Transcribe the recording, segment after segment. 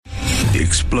The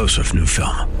explosive new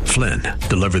film, Flynn,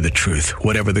 deliver the truth,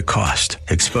 whatever the cost.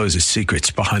 Exposes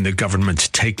secrets behind the government's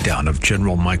takedown of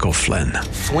General Michael Flynn.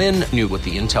 Flynn knew what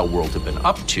the intel world had been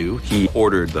up to. He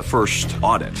ordered the first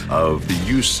audit of the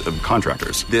use of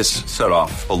contractors. This set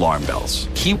off alarm bells.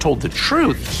 He told the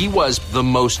truth. He was the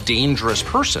most dangerous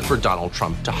person for Donald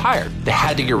Trump to hire. They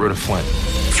had to get rid of Flynn.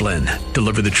 Flynn,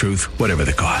 deliver the truth, whatever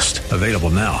the cost. Available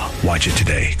now. Watch it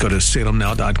today. Go to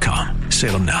salemnow.com.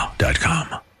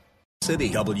 salemnow.com.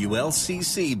 City,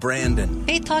 WLCC, Brandon.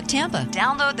 Faith Talk Tampa.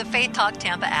 Download the Faith Talk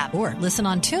Tampa app or listen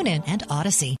on TuneIn and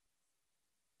Odyssey.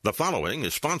 The following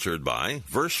is sponsored by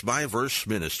Verse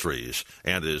Ministries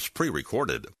and is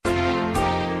pre-recorded. But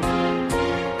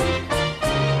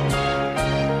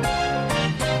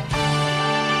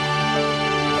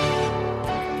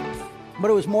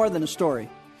it was more than a story.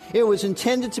 It was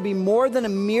intended to be more than a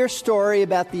mere story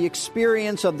about the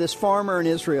experience of this farmer in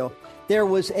Israel. There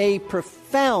was a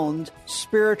profound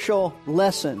spiritual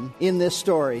lesson in this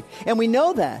story. And we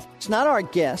know that. It's not our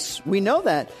guess. We know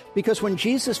that because when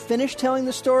Jesus finished telling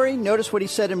the story, notice what he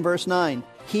said in verse 9.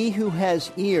 He who has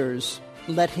ears,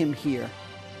 let him hear.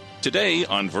 Today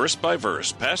on Verse by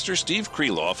Verse, Pastor Steve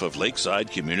Kreloff of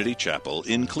Lakeside Community Chapel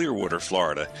in Clearwater,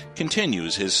 Florida,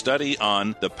 continues his study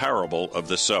on the parable of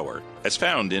the sower, as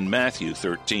found in Matthew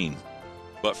 13.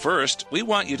 But first, we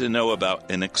want you to know about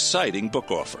an exciting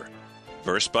book offer.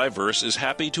 Verse by Verse is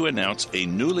happy to announce a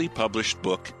newly published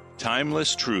book,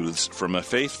 Timeless Truths from a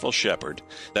Faithful Shepherd,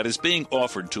 that is being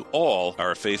offered to all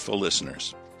our faithful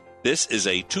listeners. This is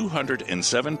a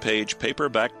 207-page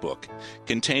paperback book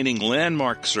containing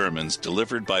landmark sermons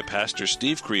delivered by Pastor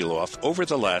Steve Kreloff over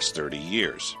the last 30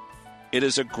 years. It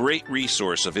is a great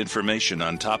resource of information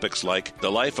on topics like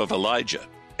the life of Elijah,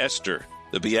 Esther,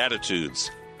 the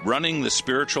Beatitudes, running the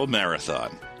spiritual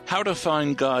marathon, how to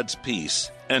find God's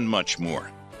peace, and much more.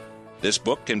 This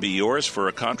book can be yours for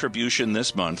a contribution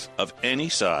this month of any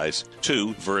size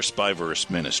to Verse by Verse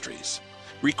Ministries.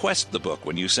 Request the book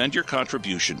when you send your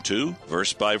contribution to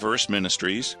Verse by Verse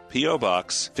Ministries, P.O.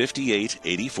 Box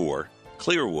 5884,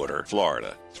 Clearwater,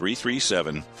 Florida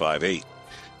 33758.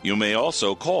 You may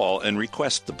also call and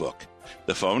request the book.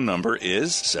 The phone number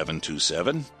is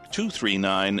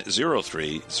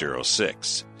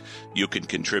 727-239-0306. You can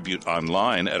contribute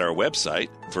online at our website,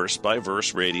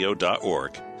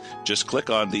 versebyverseradio.org. Just click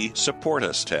on the Support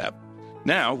Us tab.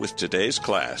 Now, with today's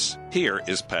class, here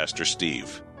is Pastor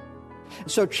Steve.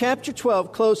 So chapter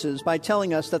 12 closes by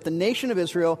telling us that the nation of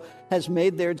Israel has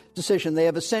made their decision. They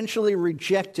have essentially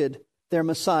rejected their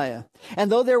Messiah. And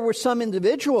though there were some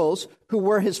individuals who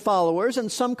were his followers,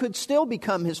 and some could still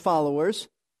become his followers,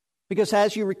 because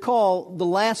as you recall, the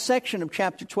last section of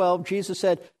chapter 12, Jesus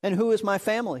said, "And who is my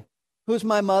family? Who's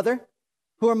my mother?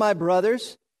 Who are my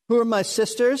brothers? Who are my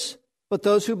sisters? But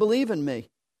those who believe in me."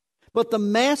 But the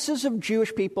masses of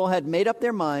Jewish people had made up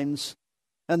their minds,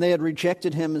 and they had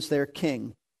rejected him as their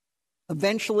king.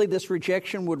 Eventually, this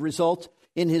rejection would result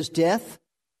in his death.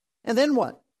 And then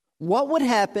what? What would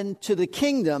happen to the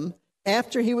kingdom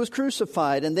after he was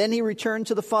crucified and then he returned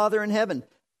to the Father in heaven?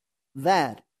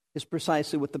 That is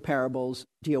precisely what the parables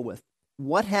deal with.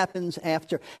 What happens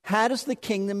after? How does the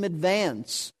kingdom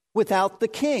advance without the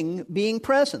king being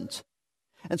present?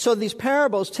 And so these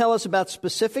parables tell us about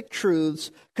specific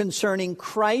truths concerning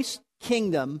Christ's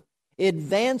kingdom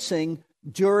advancing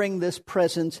during this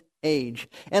present age.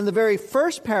 And the very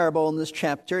first parable in this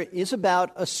chapter is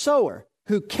about a sower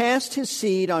who cast his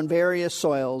seed on various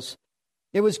soils.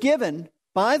 It was given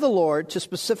by the Lord to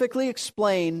specifically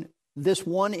explain this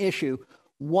one issue.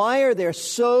 Why are there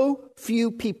so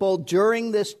few people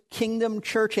during this kingdom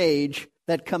church age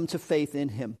that come to faith in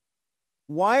him?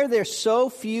 Why are there so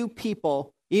few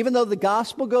people, even though the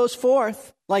gospel goes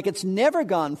forth like it's never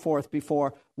gone forth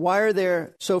before, why are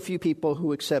there so few people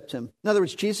who accept him? In other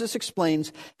words, Jesus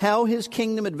explains how his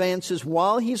kingdom advances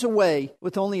while he's away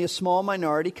with only a small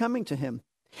minority coming to him.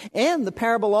 And the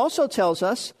parable also tells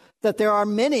us that there are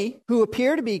many who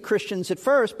appear to be Christians at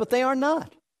first, but they are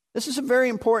not. This is a very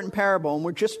important parable, and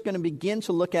we're just going to begin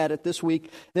to look at it this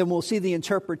week. Then we'll see the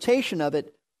interpretation of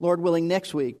it, Lord willing,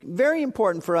 next week. Very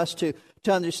important for us to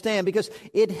understand, because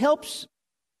it helps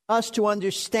us to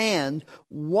understand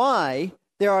why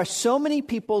there are so many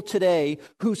people today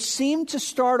who seem to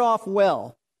start off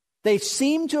well. They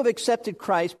seem to have accepted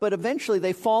Christ, but eventually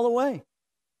they fall away.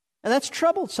 And that's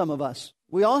troubled some of us.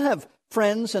 We all have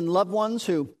friends and loved ones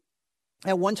who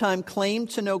at one time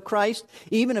claimed to know Christ,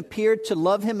 even appeared to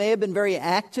love him, may have been very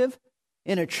active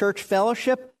in a church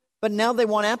fellowship, but now they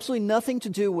want absolutely nothing to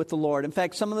do with the Lord. In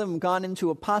fact, some of them have gone into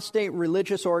apostate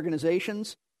religious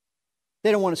organizations.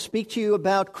 They don't want to speak to you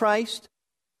about Christ.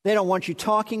 They don't want you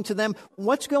talking to them.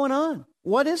 What's going on?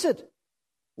 What is it?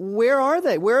 Where are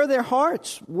they? Where are their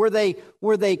hearts? Were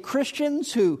they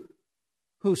Christians who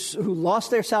lost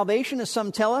their salvation, as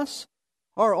some tell us?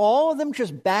 Are all of them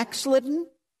just backslidden,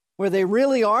 where they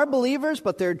really are believers,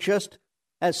 but they're just,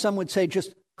 as some would say,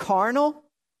 just carnal?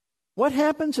 What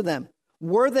happened to them?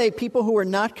 Were they people who were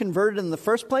not converted in the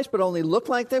first place, but only looked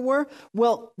like they were?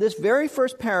 Well, this very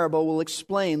first parable will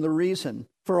explain the reason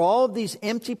for all of these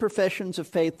empty professions of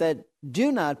faith that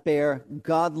do not bear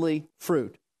godly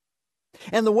fruit.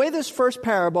 And the way this first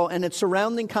parable and its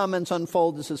surrounding comments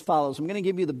unfold is as follows. I'm going to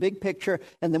give you the big picture,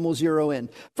 and then we'll zero in.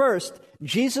 First,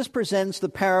 Jesus presents the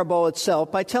parable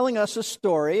itself by telling us a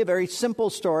story, a very simple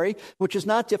story, which is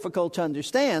not difficult to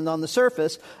understand on the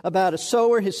surface, about a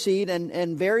sower, his seed,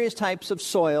 and various types of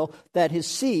soil that his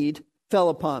seed fell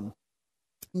upon.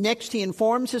 Next, he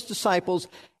informs his disciples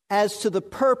as to the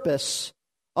purpose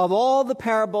of all the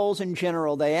parables in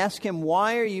general. They ask him,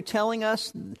 why are you telling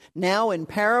us now in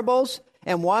parables?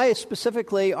 And why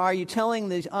specifically are you telling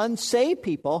these unsaved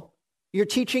people you're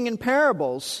teaching in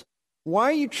parables? Why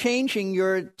are you changing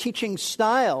your teaching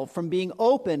style from being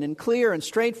open and clear and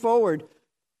straightforward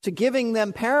to giving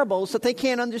them parables that they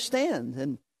can't understand?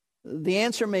 And the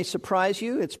answer may surprise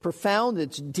you. It's profound,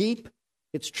 it's deep,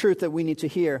 it's truth that we need to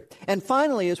hear. And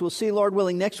finally, as we'll see, Lord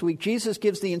willing, next week, Jesus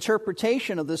gives the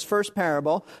interpretation of this first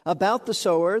parable about the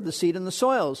sower, the seed, and the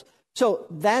soils. So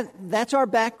that's our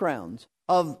background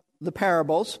of the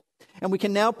parables. And we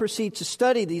can now proceed to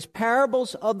study these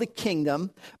parables of the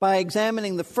kingdom by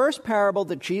examining the first parable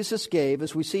that Jesus gave,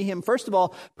 as we see him, first of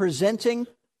all, presenting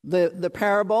the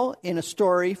parable in a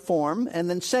story form. And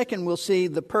then second, we'll see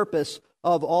the purpose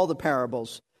of all the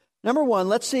parables. Number one,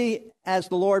 let's see as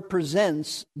the Lord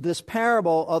presents this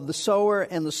parable of the sower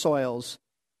and the soils.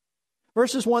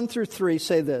 Verses 1 through 3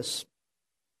 say this.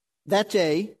 That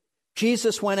day,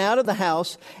 Jesus went out of the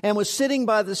house and was sitting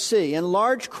by the sea, and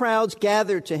large crowds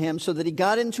gathered to him so that he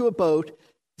got into a boat,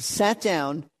 sat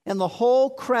down, and the whole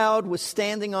crowd was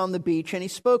standing on the beach, and he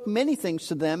spoke many things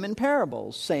to them in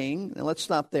parables, saying, and let's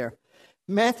stop there.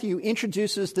 Matthew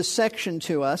introduces this section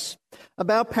to us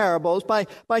about parables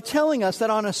by telling us that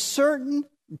on a certain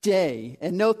day,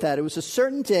 and note that it was a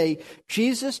certain day,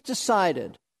 Jesus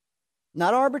decided,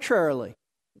 not arbitrarily,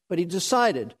 but he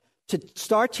decided to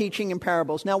start teaching in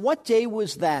parables. Now, what day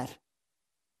was that?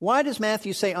 Why does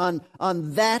Matthew say on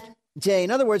that day?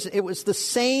 In other words, it was the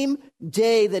same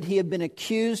day that he had been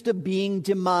accused of being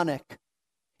demonic.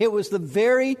 It was the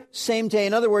very same day.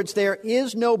 In other words, there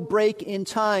is no break in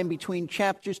time between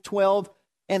chapters 12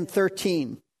 and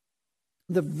 13.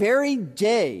 The very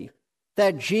day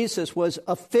that Jesus was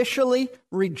officially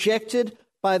rejected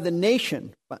by the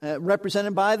nation,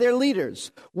 represented by their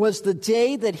leaders, was the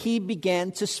day that he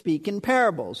began to speak in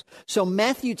parables. So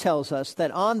Matthew tells us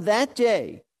that on that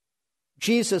day,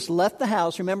 Jesus left the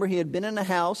house. Remember, he had been in a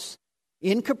house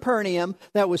in Capernaum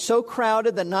that was so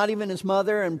crowded that not even his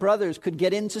mother and brothers could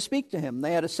get in to speak to him.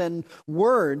 They had to send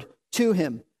word to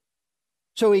him.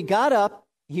 So he got up,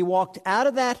 he walked out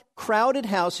of that crowded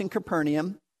house in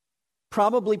Capernaum,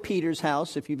 probably Peter's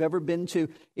house. If you've ever been to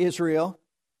Israel,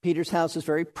 Peter's house is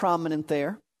very prominent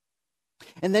there.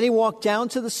 And then he walked down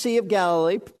to the Sea of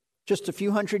Galilee, just a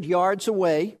few hundred yards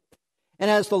away. And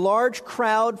as the large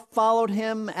crowd followed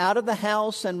him out of the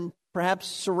house and perhaps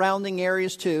surrounding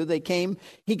areas too,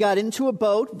 he got into a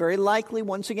boat, very likely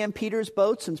once again Peter's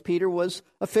boat, since Peter was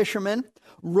a fisherman,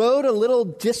 rowed a little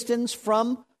distance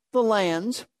from the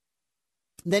land.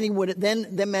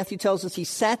 Then Matthew tells us he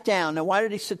sat down. Now, why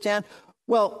did he sit down?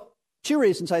 Well, two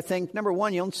reasons, I think. Number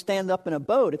one, you don't stand up in a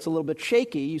boat. It's a little bit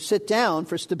shaky. You sit down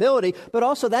for stability, but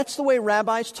also that's the way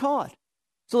rabbis taught.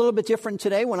 It's a little bit different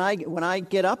today. When I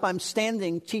get up, I'm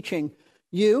standing teaching.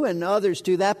 You and others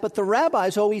do that, but the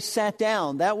rabbis always sat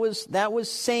down. That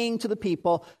was saying to the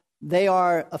people, they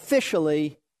are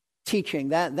officially teaching.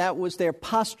 That was their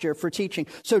posture for teaching.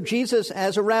 So Jesus,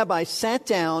 as a rabbi, sat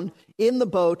down in the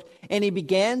boat, and he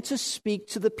began to speak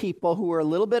to the people who were a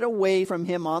little bit away from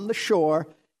him on the shore.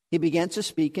 He began to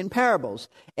speak in parables.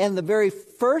 And the very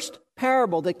first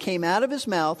parable that came out of his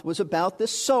mouth was about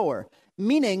this sower,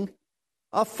 meaning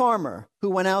a farmer who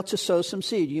went out to sow some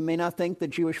seed. You may not think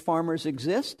that Jewish farmers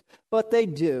exist, but they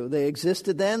do. They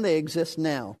existed then, they exist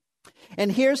now.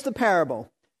 And here's the parable.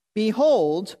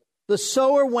 Behold, the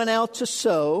sower went out to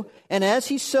sow, and as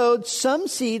he sowed, some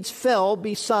seeds fell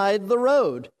beside the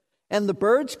road, and the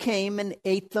birds came and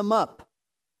ate them up.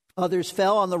 Others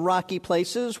fell on the rocky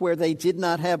places where they did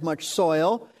not have much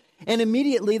soil, and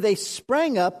immediately they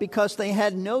sprang up because they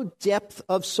had no depth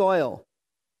of soil.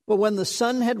 But when the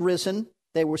sun had risen,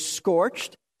 they were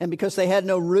scorched, and because they had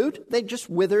no root, they just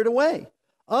withered away.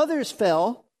 Others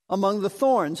fell among the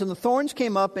thorns, and the thorns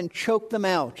came up and choked them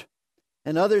out.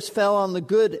 And others fell on the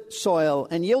good soil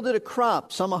and yielded a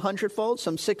crop, some 100-fold,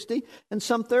 some 60, and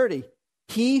some 30.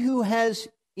 He who has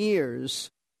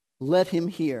ears, let him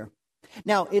hear.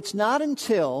 Now, it's not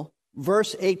until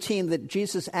verse 18 that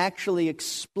Jesus actually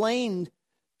explained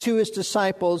to his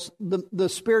disciples the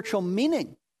spiritual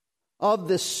meaning of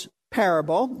this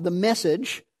parable, the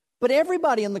message. But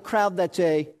everybody in the crowd that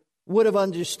day would have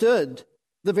understood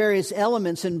the various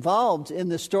elements involved in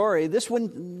the story. This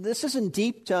isn't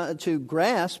deep to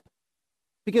grasp,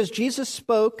 because Jesus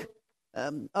spoke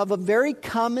of a very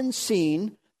common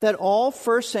scene that all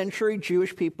first century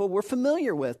Jewish people were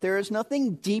familiar with. There is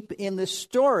nothing deep in this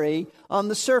story on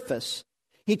the surface.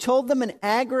 He told them an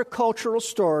agricultural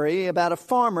story about a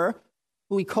farmer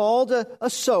who he called a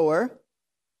sower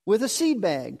with a seed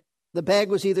bag. The bag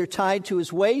was either tied to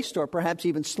his waist or perhaps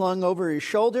even slung over his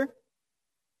shoulder.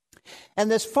 And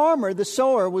this farmer, the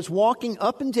sower, was walking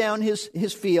up and down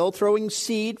his field, throwing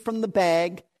seed from the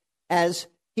bag as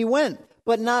he went.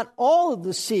 But not all of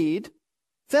the seed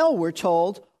fell, we're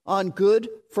told, on good,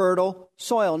 fertile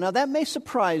soil. Now, that may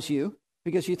surprise you,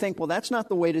 because you think, well, that's not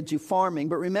the way to do farming.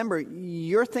 But remember,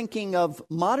 you're thinking of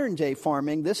modern-day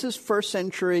farming. This is first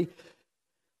century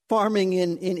farming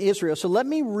in Israel. So let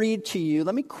me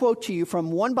quote to you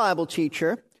from one Bible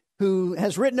teacher who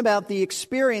has written about the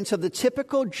experience of the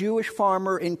typical Jewish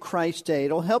farmer in Christ's day.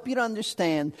 It'll help you to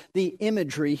understand the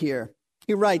imagery here.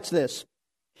 He writes this: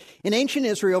 in ancient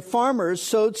Israel, farmers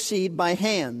sowed seed by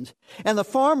hand, and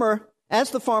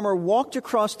as the farmer walked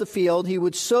across the field, he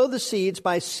would sow the seeds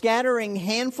by scattering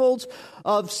handfuls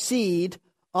of seed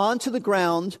onto the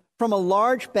ground from a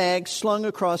large bag slung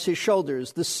across his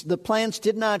shoulders. The plants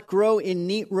did not grow in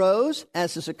neat rows,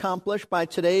 as is accomplished by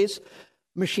today's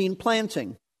machine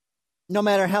planting. No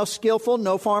matter how skillful,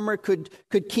 no farmer could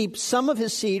keep some of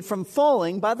his seed from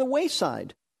falling by the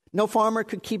wayside. No farmer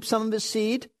could keep some of his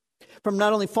seed from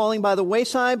not only falling by the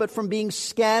wayside, but from being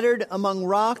scattered among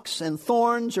rocks and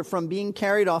thorns, or from being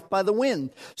carried off by the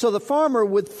wind. So the farmer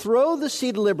would throw the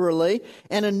seed liberally,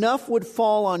 and enough would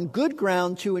fall on good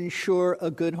ground to ensure a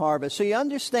good harvest. So you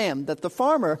understand that the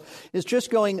farmer is just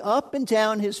going up and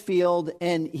down his field,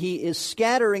 and he is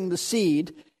scattering the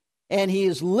seed, and he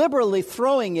is liberally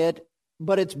throwing it,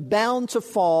 but it's bound to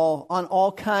fall on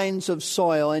all kinds of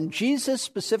soil. And Jesus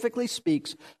specifically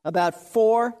speaks about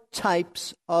 4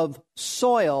 types of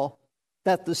soil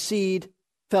that the seed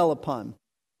fell upon.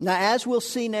 Now, as we'll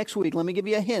see next week, let me give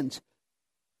you a hint.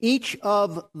 Each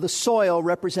of the soil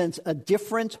represents a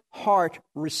different heart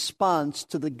response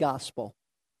to the gospel.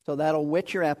 So that'll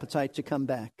whet your appetite to come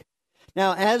back.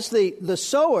 Now, as the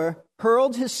sower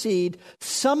hurled his seed,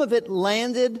 some of it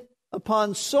landed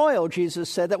upon soil, Jesus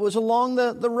said, that was along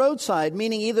the roadside,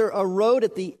 meaning either a road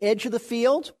at the edge of the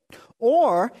field,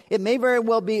 or it may very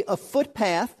well be a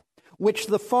footpath which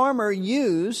the farmer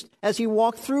used as he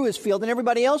walked through his field, and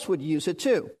everybody else would use it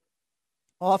too.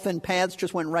 Often paths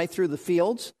just went right through the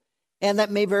fields, and that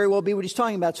may very well be what he's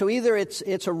talking about. So either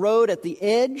it's a road at the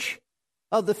edge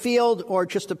of the field, or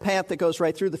just a path that goes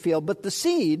right through the field. But the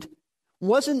seed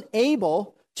wasn't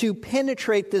able to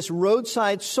penetrate this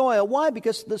roadside soil. Why?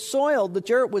 Because the soil, the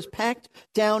dirt, was packed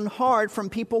down hard from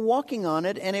people walking on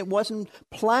it, and it wasn't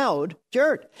plowed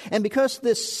dirt. And because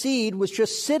this seed was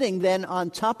just sitting then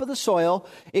on top of the soil,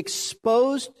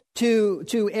 exposed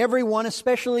to everyone,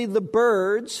 especially the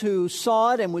birds who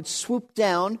saw it and would swoop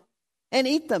down and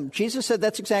eat them. Jesus said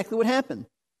that's exactly what happened.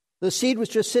 The seed was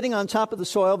just sitting on top of the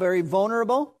soil, very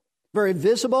vulnerable, very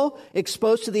visible,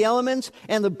 exposed to the elements,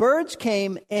 and the birds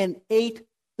came and ate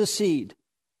the seed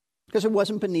because it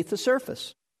wasn't beneath the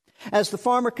surface. As the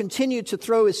farmer continued to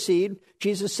throw his seed,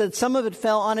 Jesus said some of it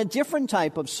fell on a different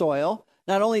type of soil.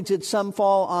 Not only did some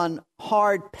fall on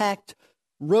hard, packed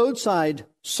roadside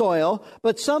soil,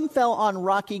 but some fell on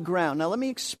rocky ground. Now, let me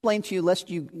explain to you,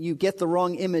 lest you get the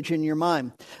wrong image in your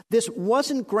mind. This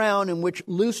wasn't ground in which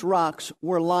loose rocks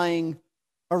were lying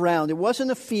around. It wasn't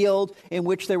a field in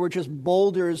which there were just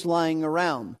boulders lying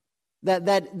around.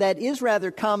 That is rather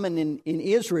common in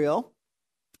Israel.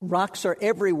 Rocks are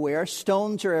everywhere.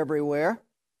 Stones are everywhere.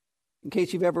 In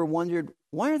case you've ever wondered,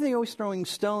 why are they always throwing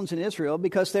stones in Israel?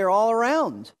 Because they're all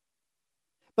around.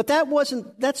 But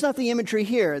that's not the imagery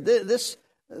here. This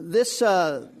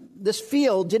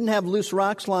field didn't have loose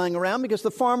rocks lying around, because the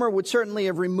farmer would certainly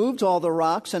have removed all the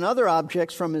rocks and other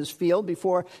objects from his field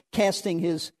before casting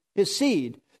his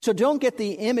seed. So don't get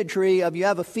the imagery of you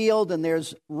have a field and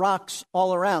there's rocks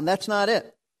all around. That's not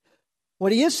it.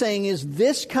 What he is saying is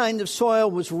this kind of soil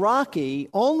was rocky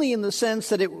only in the sense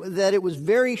that it was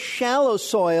very shallow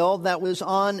soil that was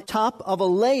on top of a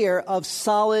layer of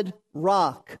solid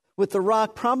rock, with the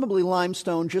rock probably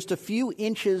limestone just a few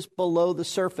inches below the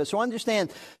surface. So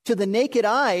understand, to the naked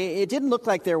eye, it didn't look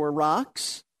like there were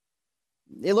rocks.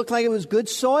 It looked like it was good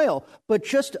soil, but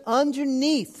just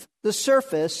underneath the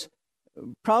surface,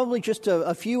 probably just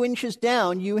a few inches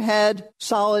down, you had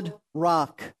solid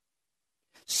rock.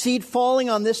 Seed falling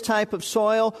on this type of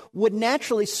soil would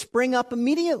naturally spring up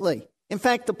immediately. In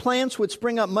fact, the plants would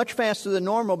spring up much faster than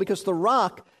normal because the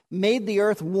rock made the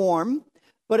earth warm,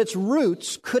 but its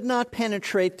roots could not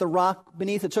penetrate the rock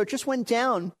beneath it. So it just went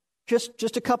down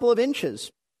just a couple of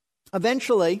inches.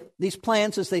 Eventually, these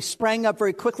plants, as they sprang up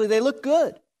very quickly, they looked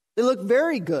good. They looked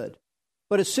very good.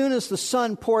 But as soon as the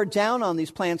sun poured down on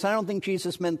these plants, I don't think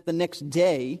Jesus meant the next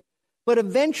day, but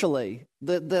eventually,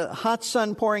 the hot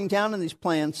sun pouring down on these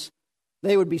plants,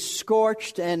 they would be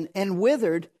scorched and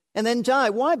withered and then die.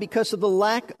 Why? Because of the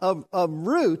lack of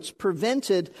roots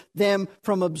prevented them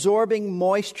from absorbing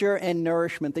moisture and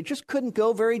nourishment. They just couldn't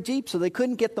go very deep, so they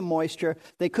couldn't get the moisture.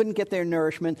 They couldn't get their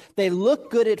nourishment. They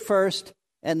looked good at first,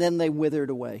 and then they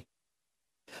withered away.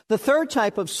 The third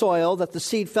type of soil that the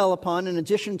seed fell upon, in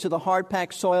addition to the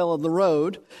hard-packed soil of the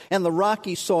road and the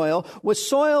rocky soil, was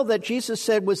soil that Jesus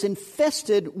said was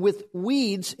infested with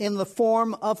weeds in the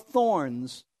form of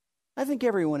thorns. I think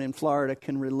everyone in Florida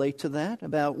can relate to that,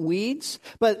 about weeds.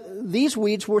 But these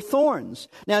weeds were thorns.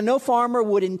 Now, no farmer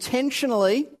would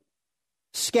intentionally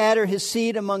scatter his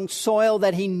seed among soil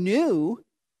that he knew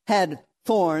had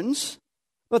thorns,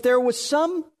 but there was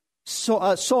some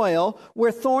soil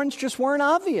where thorns just weren't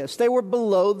obvious. They were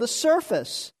below the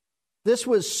surface. This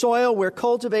was soil where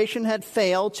cultivation had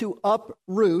failed to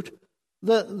uproot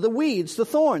the weeds, the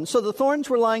thorns. So the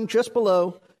thorns were lying just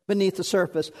beneath the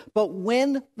surface. But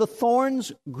when the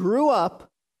thorns grew up,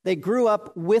 they grew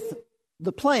up with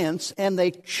the plants and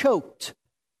they choked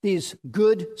these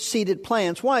good seeded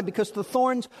plants. Why? Because the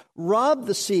thorns robbed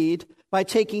the seed by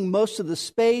taking most of the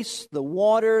space, the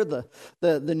water,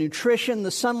 the nutrition,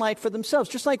 the sunlight for themselves,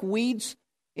 just like weeds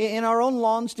in our own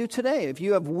lawns do today. If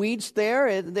you have weeds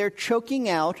there, they're choking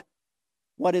out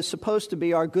what is supposed to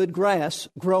be our good grass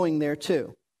growing there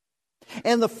too.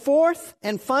 And the fourth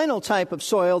and final type of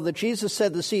soil that Jesus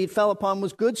said the seed fell upon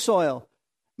was good soil,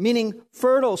 meaning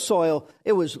fertile soil.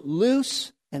 It was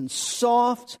loose and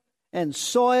soft, and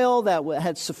soil that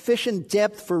had sufficient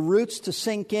depth for roots to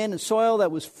sink in, and soil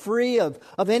that was free of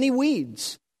any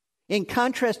weeds. In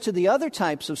contrast to the other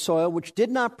types of soil which did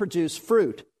not produce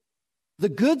fruit, the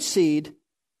good seed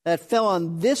that fell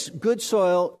on this good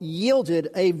soil yielded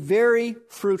a very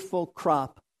fruitful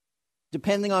crop.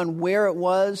 Depending on where it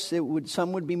was,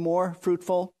 some would be more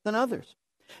fruitful than others.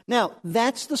 Now,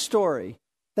 that's the story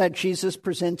that Jesus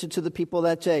presented to the people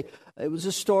that day. It was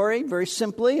a story, very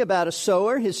simply, about a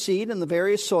sower, his seed, and the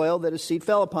various soil that his seed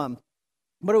fell upon.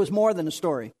 But it was more than a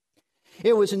story.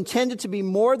 It was intended to be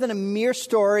more than a mere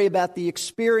story about the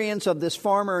experience of this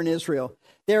farmer in Israel.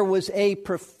 There was a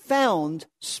profound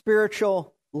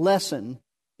spiritual lesson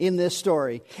in this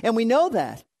story. And we know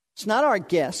that. It's not our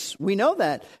guess. We know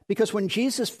that because when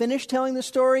Jesus finished telling the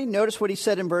story, notice what he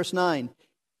said in verse 9.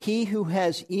 He who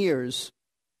has ears,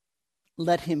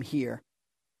 let him hear.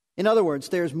 In other words,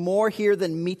 there's more here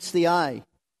than meets the eye,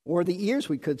 or the ears,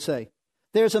 we could say.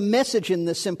 There's a message in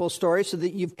this simple story so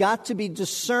that you've got to be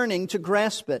discerning to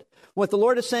grasp it. What the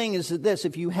Lord is saying is this: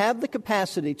 if you have the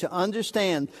capacity to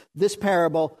understand this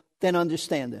parable, then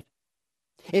understand it.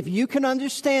 If you can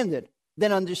understand it,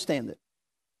 then understand it.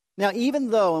 Now,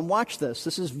 even though, and watch this,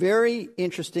 this is very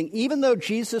interesting, even though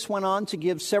Jesus went on to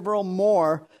give several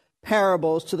more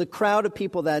parables to the crowd of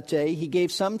people that day, he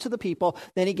gave some to the people,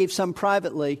 then he gave some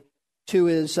privately to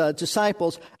his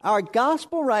disciples. Our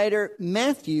gospel writer,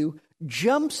 Matthew,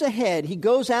 jumps ahead. He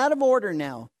goes out of order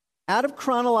now, out of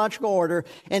chronological order,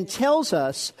 and tells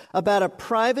us about a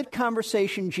private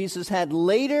conversation Jesus had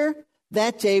later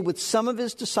that day with some of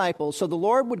his disciples. So the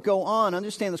Lord would go on,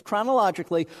 understand this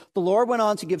chronologically, the Lord went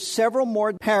on to give several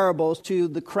more parables to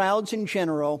the crowds in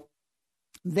general.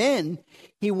 Then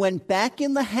he went back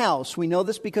in the house. We know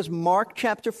this because Mark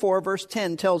chapter 4, verse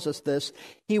 10 tells us this.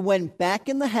 He went back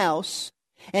in the house,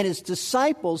 and his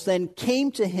disciples then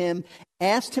came to him,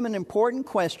 asked him an important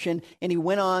question, and he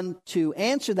went on to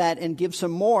answer that and give some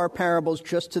more parables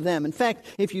just to them. In fact,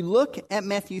 if you look at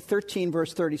Matthew 13,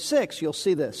 verse 36, you'll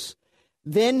see this.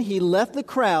 Then he left the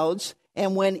crowds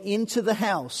and went into the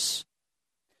house.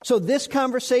 So this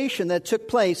conversation that took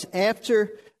place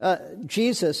after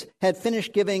Jesus had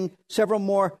finished giving several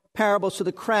more parables to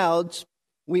the crowds,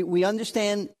 We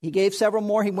understand he gave several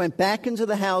more. He went back into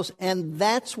the house, and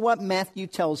that's what Matthew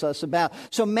tells us about.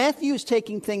 So Matthew is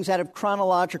taking things out of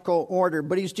chronological order,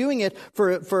 but he's doing it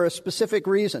for a specific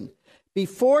reason.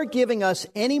 Before giving us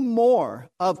any more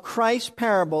of Christ's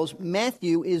parables,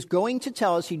 Matthew is going to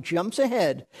tell us, he jumps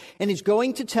ahead, and he's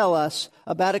going to tell us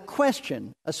about a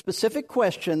question, a specific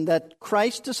question that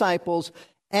Christ's disciples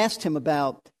asked him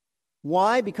about.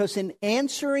 Why? Because in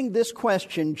answering this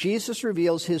question, Jesus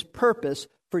reveals his purpose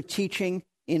for teaching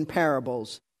in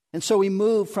parables. And so we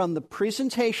move from the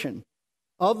presentation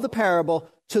of the parable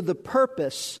to the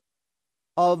purpose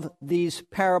of these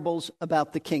parables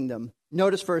about the kingdom.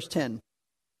 Notice verse 10.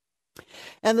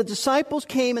 And the disciples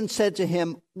came and said to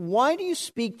him, "Why do you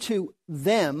speak to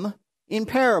them in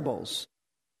parables?"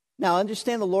 Now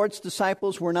understand, the Lord's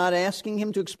disciples were not asking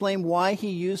him to explain why he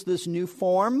used this new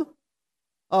form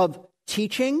of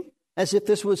teaching, as if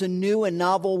this was a new and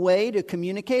novel way to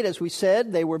communicate. As we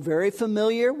said, they were very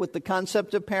familiar with the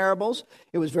concept of parables.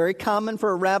 It was very common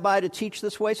for a rabbi to teach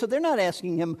this way. So they're not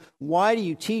asking him, why do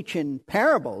you teach in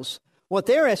parables? What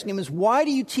they're asking him is, why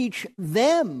do you teach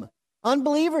them,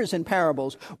 unbelievers, in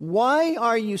parables? Why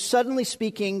are you suddenly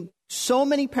speaking so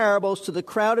many parables to the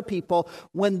crowd of people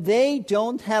when they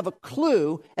don't have a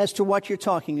clue as to what you're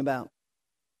talking about?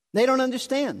 They don't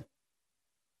understand.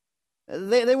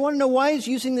 They want to know why he's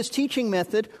using this teaching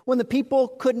method when the people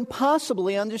couldn't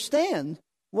possibly understand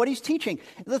what he's teaching.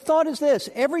 The thought is this: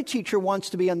 every teacher wants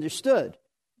to be understood.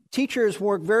 Teachers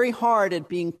work very hard at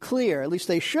being clear, at least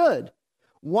they should.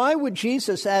 Why would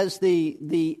Jesus, as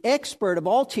the expert of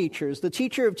all teachers, the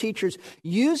teacher of teachers,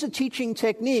 use a teaching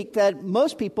technique that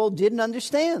most people didn't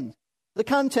understand the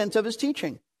content of his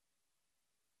teaching?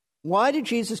 Why did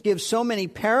Jesus give so many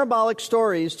parabolic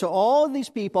stories to all of these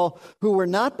people who were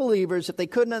not believers if they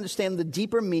couldn't understand the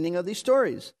deeper meaning of these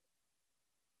stories?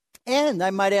 And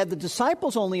I might add, the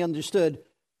disciples only understood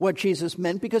what Jesus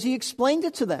meant because he explained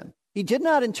it to them. He did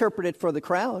not interpret it for the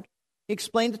crowd. He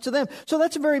explained it to them. So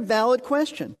that's a very valid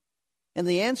question. And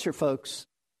the answer, folks,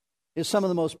 is some of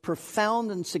the most profound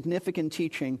and significant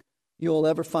teaching you'll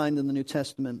ever find in the New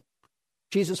Testament.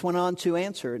 Jesus went on to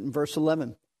answer it in verse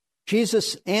 11.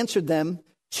 Jesus answered them,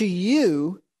 "To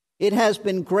you it has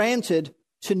been granted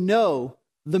to know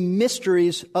the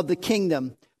mysteries of the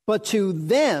kingdom, but to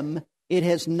them it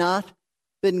has not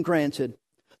been granted."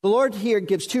 The Lord here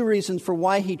gives two reasons for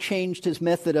why he changed his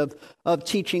method of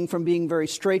teaching from being very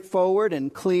straightforward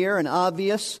and clear and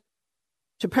obvious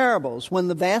to parables, when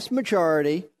the vast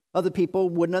majority of the people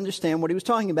wouldn't understand what he was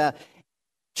talking about.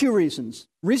 Two reasons.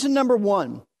 Reason number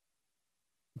one,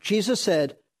 Jesus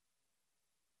said,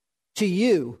 "To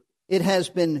you it has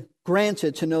been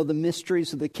granted to know the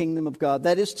mysteries of the kingdom of God."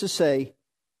 That is to say,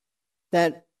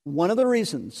 that one of the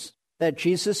reasons that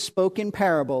Jesus spoke in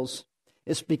parables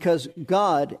is because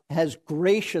God has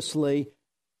graciously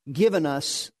given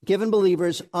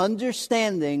believers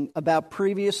understanding about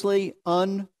previously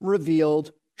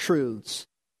unrevealed truths.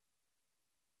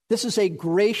 This is a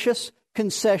gracious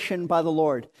concession by the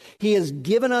Lord. He has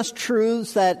given us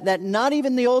truths that not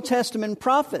even the Old Testament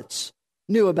prophets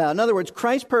knew about. In other words,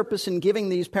 Christ's purpose in giving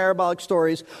these parabolic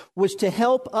stories was to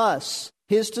help us,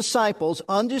 his disciples,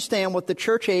 understand what the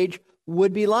church age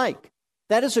would be like.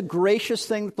 That is a gracious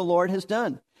thing that the Lord has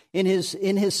done. In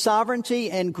his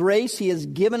sovereignty and grace, he has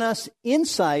given us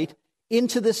insight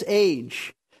into this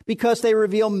age because they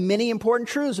reveal many important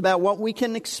truths about what we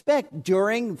can expect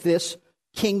during this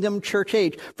kingdom church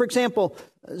age. For example,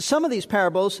 some of these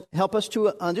parables help us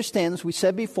to understand, as we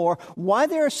said before, why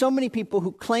there are so many people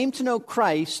who claim to know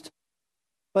Christ,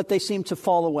 but they seem to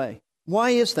fall away. Why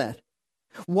is that?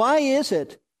 Why is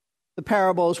it, the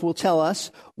parables will tell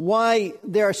us, why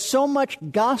there is so much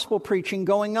gospel preaching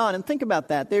going on? And think about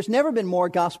that. There's never been more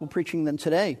gospel preaching than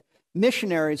today.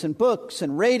 Missionaries and books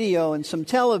and radio and some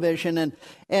television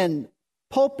and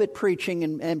pulpit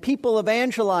preaching and people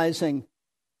evangelizing.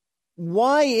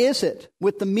 Why is it,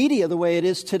 with the media the way it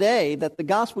is today, that the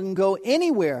gospel can go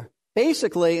anywhere,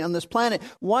 basically, on this planet?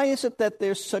 Why is it that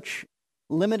there's such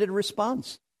limited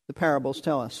response? The parables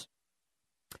tell us.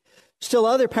 Still,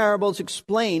 other parables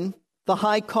explain the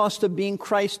high cost of being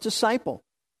Christ's disciple.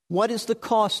 What is the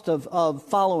cost of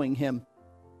following him?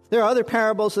 There are other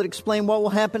parables that explain what will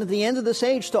happen at the end of this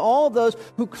age to all of those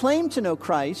who claim to know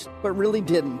Christ, but really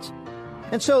didn't.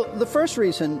 And so the first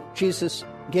reason Jesus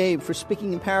gave for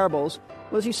speaking in parables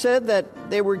was he said that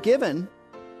they were given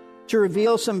to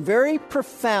reveal some very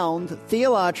profound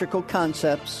theological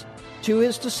concepts to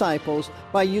his disciples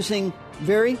by using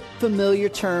very familiar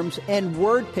terms and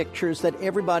word pictures that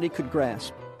everybody could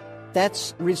grasp.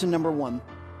 That's reason number one.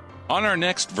 On our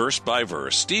next Verse by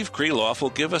Verse, Steve Kreloff will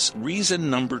give us reason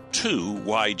number 2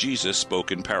 why Jesus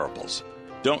spoke in parables.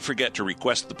 Don't forget to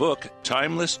request the book,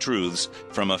 Timeless Truths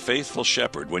from a Faithful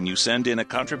Shepherd, when you send in a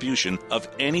contribution of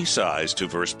any size to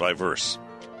Verse by Verse.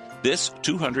 This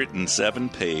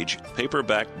 207-page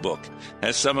paperback book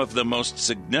has some of the most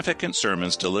significant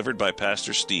sermons delivered by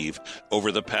Pastor Steve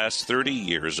over the past 30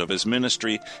 years of his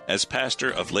ministry as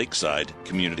pastor of Lakeside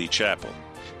Community Chapel.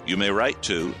 You may write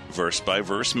to Verse by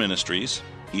Verse Ministries,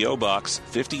 P.O. Box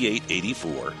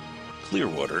 5884,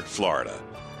 Clearwater, Florida,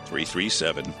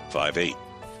 33758.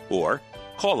 Or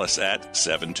call us at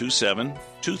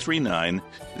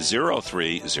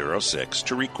 727-239-0306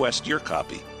 to request your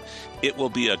copy. It will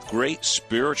be a great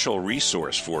spiritual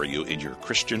resource for you in your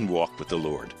Christian walk with the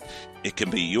Lord. It can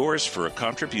be yours for a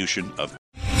contribution of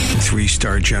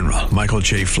 3-star General Michael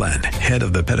J. Flynn, head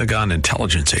of the Pentagon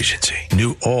Intelligence Agency,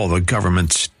 knew all the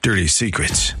government's dirty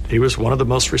secrets. He was one of the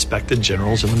most respected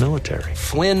generals in the military.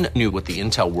 Flynn knew what the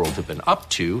intel world had been up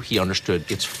to. He understood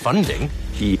its funding.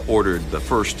 He ordered the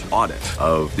first audit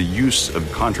of the use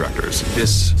of contractors.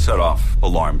 This set off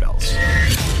alarm bells.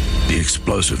 The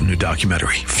explosive new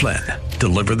documentary, Flynn,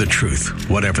 Deliver the Truth,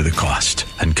 Whatever the Cost,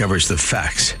 uncovers the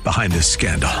facts behind this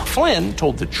scandal. Flynn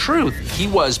told the truth. He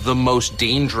was the most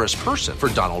dangerous person for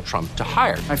Donald Trump to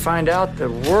hire. I find out the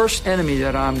worst enemy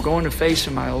that I'm going to face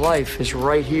in my life is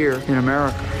right here in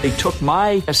America. They took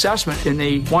my assessment and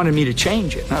they wanted me to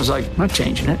change it. And I was like, I'm not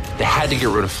changing it. They had to get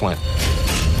rid of Flynn.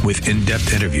 With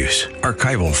in-depth interviews,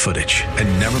 archival footage,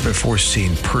 and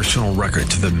never-before-seen personal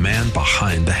records of the man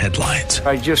behind the headlines.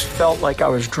 I just felt like I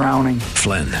was drowning.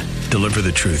 Flynn, Deliver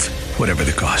the Truth, Whatever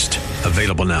the Cost.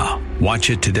 Available now.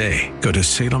 Watch it today. Go to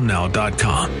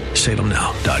salemnow.com.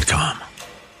 salemnow.com.